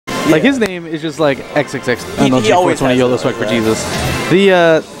Like his name is just like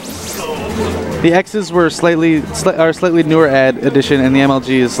XxXmlg420yoloswag4Jesus. The X's were slightly newer addition, and the MLG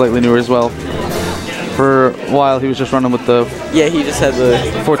is slightly newer as well. For a while, he was just running with the he just had the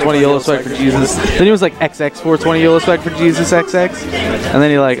 420 yoloswag4Jesus. Then he was like Xx420yoloswag4jesusXX, and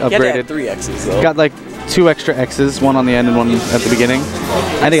then he like upgraded. He had 3 X's though. Got like 2 extra X's, one on the end and one at the beginning.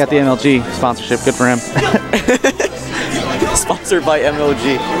 And he got the MLG sponsorship. Good for him. Sponsored by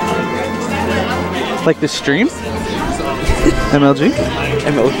MLG. Like the stream? MLG?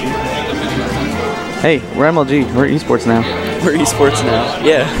 MLG. Hey, we're MLG. We're esports now. We're esports now.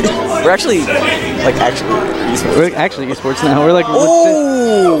 Yeah. We're actually esports. We're actually esports now. We're like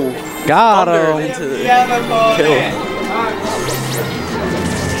legit. Got him. Kill.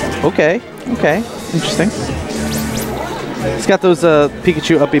 Okay. Okay. Interesting. He's got those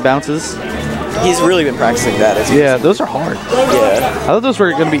Pikachu uppy bounces. He's really been practicing that. Yeah, those are hard. Yeah. I thought those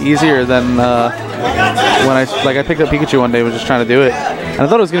were going to be easier than when I picked up Pikachu one day and was just trying to do it. And I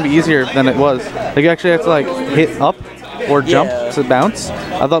thought it was going to be easier than it was. Like you actually have to like hit up or jump to bounce.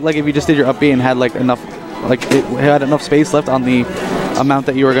 I thought like if you just did your up B and had like enough, like it had enough space left on the amount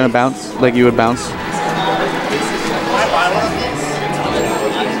that you were going to bounce, like you would bounce.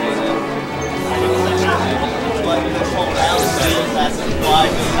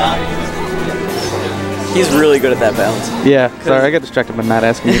 He's really good at that bounce. Yeah, sorry, I got distracted by Matt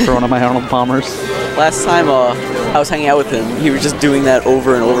asking me for one of my Arnold Palmers. Last time I was hanging out with him, he was just doing that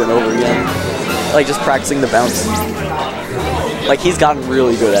over and over and over again. Like just practicing the bounce. Like he's gotten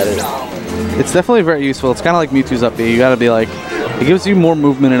really good at it. It's definitely very useful. It's kind of like Mewtwo's up B. You gotta be like, it gives you more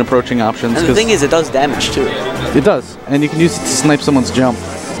movement and approaching options. And the thing is, it does damage too. It does, and you can use it to snipe someone's jump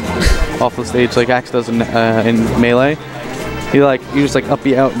off the stage like Axe does in Melee. You just like up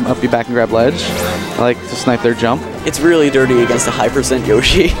B out and up B back and grab ledge, like to snipe their jump. It's really dirty against a high percent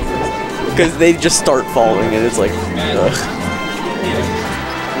Yoshi because they just start falling and it's like, ugh.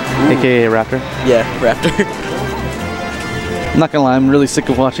 AKA Raptor. Yeah, Raptor. I'm not gonna lie, I'm really sick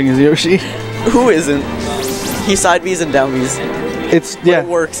of watching his Yoshi. Who isn't? He side B's and down B's. It's but it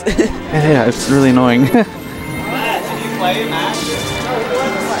works. Yeah, it's really annoying.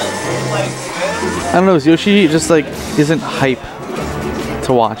 I don't know, his Yoshi just like isn't hype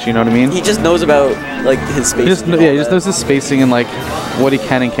to watch, you know what I mean? He just knows about like his spacing. He just knows his spacing and like what he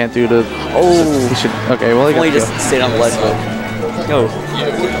can and can't do to. Oh, he should. Okay, well, he just stayed on the ledge. Go.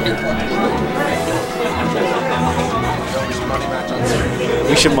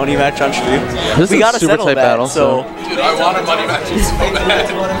 We should money match on stream. We gotta super tight battle. So. Dude, I want to money match it so bad.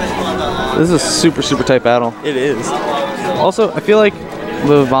 This is a super tight battle. It is. Also, I feel like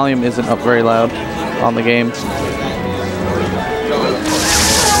the volume isn't up very loud on the game.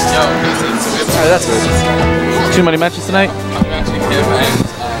 Alright, that's good. 2 money matches tonight? I'm matching him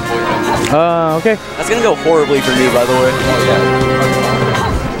and okay. That's gonna go horribly for me, by the way.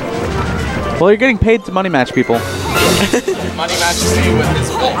 Well, you're getting paid to money match people. money matches me with his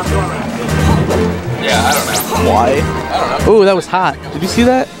wolf. Yeah, I don't know. Why? I don't know. Ooh, that was hot. Did you see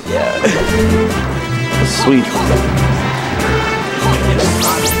that? Yeah. That's sweet.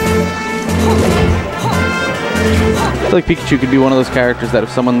 I feel like Pikachu could be one of those characters that if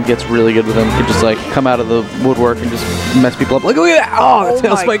someone gets really good with him, could just like come out of the woodwork and just mess people up. Like, look at that! Oh, the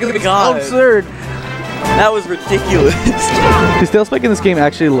tail spike is so absurd. That was ridiculous. His tail spike in this game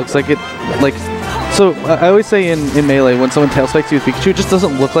actually looks like it, like. So I always say in Melee, when someone tail spikes you with Pikachu, it just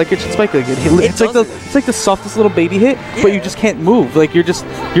doesn't look like it should spike. Like it's like the softest little baby hit, but you just can't move. Like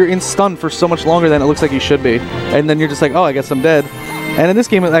you're in stun for so much longer than it looks like you should be, and then you're just like, oh, I guess I'm dead. And in this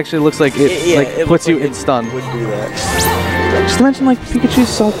game, it actually looks like it puts you in stun. Would do that. Just imagine like Pikachu's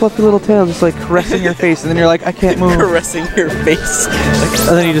soft, fluffy little tail just like caressing your face, and then you're like, I can't move. Caressing your face.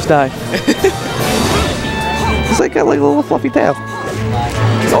 And then you just die. It's like got like a little fluffy tail.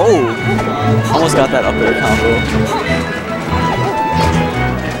 Oh, almost got that up there combo.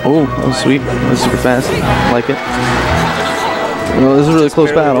 Oh, that was sweet. That was super fast. I like it. Well, this is a really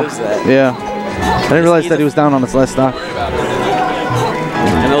close battle. Yeah. I didn't realize that he was down on his last stock.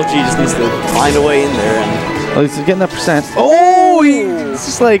 MLG just needs to find a way in there. And oh, he's getting that percent. Oh, he's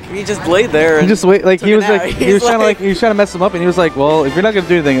just like he just laid there. And he just wait like he was like he was like, trying to mess him up, and he was like, well, if you're not gonna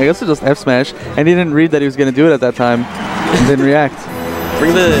do anything, I guess I'll just F smash. And he didn't read that he was gonna do it at that time, and didn't react.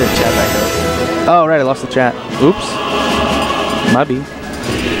 Bring the chat back up. Oh right, I lost the chat. Oops. Might be.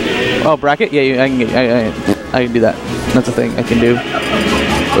 Oh, bracket? Yeah, I can do that. That's a thing I can do.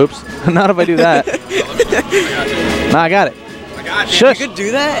 Oops. Not if I do that. Nah, I got it. I got you. Shush. You could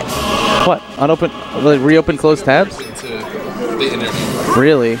do that? What? Unopen? Like reopen closed tabs? The interview.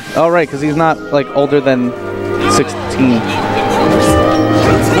 Really? Oh right, because he's not like older than 16.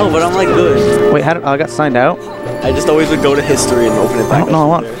 No, but I'm like good. Wait, how did I got signed out? I just always would go to history and open it back. I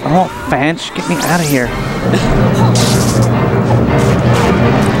want Fanch. Get me out of here.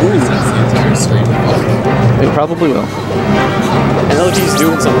 It probably will. I know he's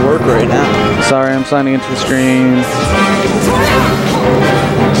doing some work right now. Sorry, I'm signing into the stream.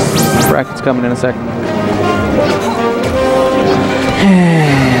 Bracket's coming in a second.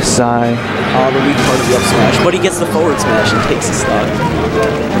 Sigh. The weak part of the up smash, but he gets the forward smash and takes the stock.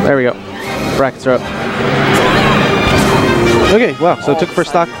 There we go. Brackets are up. Okay, wow. So it took first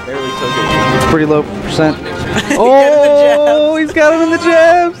stock. Barely took it. Pretty low percent. Oh, he's got him in the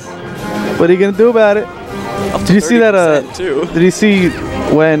jabs. What are you gonna do about it? Did you see that? Did you see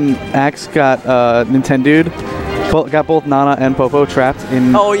when Axe got Nintendo'd? Got both Nana and Popo trapped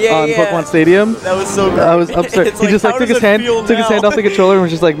in on Pokemon Stadium. That was so great. I was upset. He just like took his hand off the controller and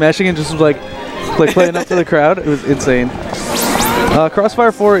was just like mashing and just was like playing up to the crowd. It was insane.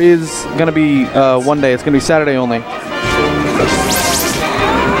 Crossfire 4 is gonna be one day. It's gonna be Saturday only.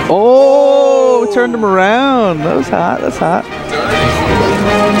 Oh, we turned him around. That was hot. That's hot.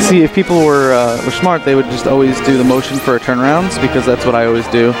 See, if people were smart, they would just always do the motion for turnarounds, because that's what I always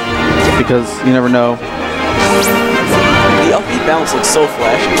do. Because you never know. The upbeat bounce looks so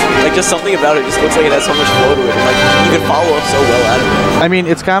flashy. Like, just something about it just looks like it has so much flow to it. Like, you can follow up so well out of it. I mean,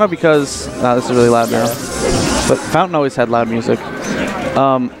 it's kind of because this is really loud now. But Fountain always had loud music.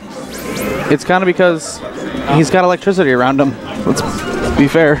 It's kind of because he's got electricity around him. Let's be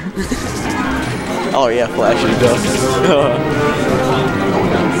fair. Oh yeah, flashy stuff.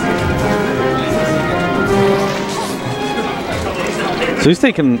 So he's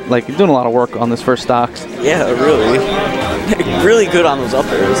taking, like, doing a lot of work on this first stocks. Yeah, really. Really good on those up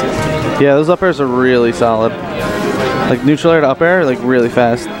airs. Yeah, those up airs are really solid. Like, neutral air to up air, like, really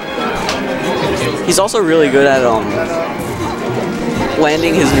fast. He's also really good at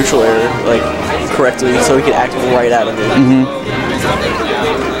landing his neutral air, like, correctly, so he can act right out of it.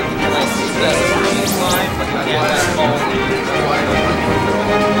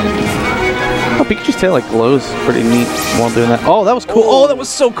 Oh, Pikachu's tail like glows pretty neat while doing that. Oh, that was cool. Oh, that was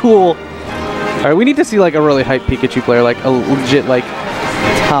so cool. All right, we need to see like a really hype Pikachu player, like a legit like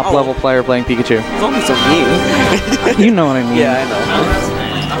top level player playing Pikachu. Don't be so mean. You know what I mean? Yeah, I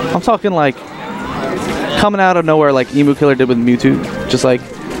know. I'm talking like coming out of nowhere, like Emu Killer did with Mewtwo. Just like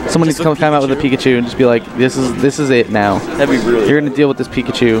someone needs to come out with a Pikachu and just be like, this is it now. That'd be really. You're gonna deal with this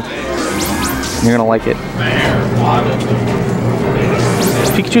Pikachu. And you're gonna like it.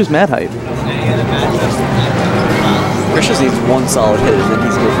 Pikachu's mad hype. Chris just needs one solid hit and then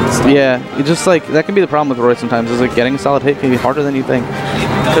he's moving stuff. Yeah, it just like that can be the problem with Roy sometimes. Is like getting a solid hit can be harder than you think.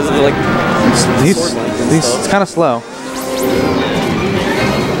 Because of like he's kind of slow.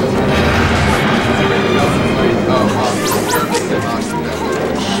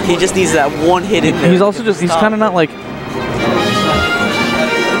 He just needs that one hit in there. He's also just he's kind of not like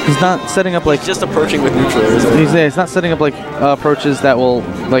he's not setting up like he's just approaching with neutral airs. He's not setting up like approaches that will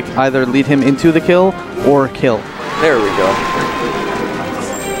like either lead him into the kill or kill. There we go.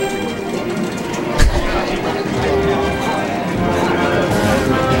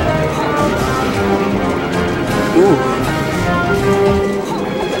 Ooh.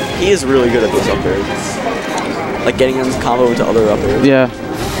 He is really good at those up airs. Like getting him combo into other up airs. Yeah.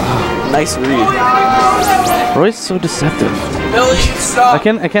 Nice read. Roy's so deceptive. Billy, stop. I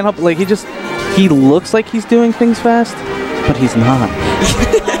can't help like he looks like he's doing things fast, but he's not.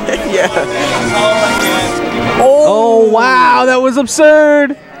 Yeah. Oh wow, that was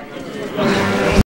absurd.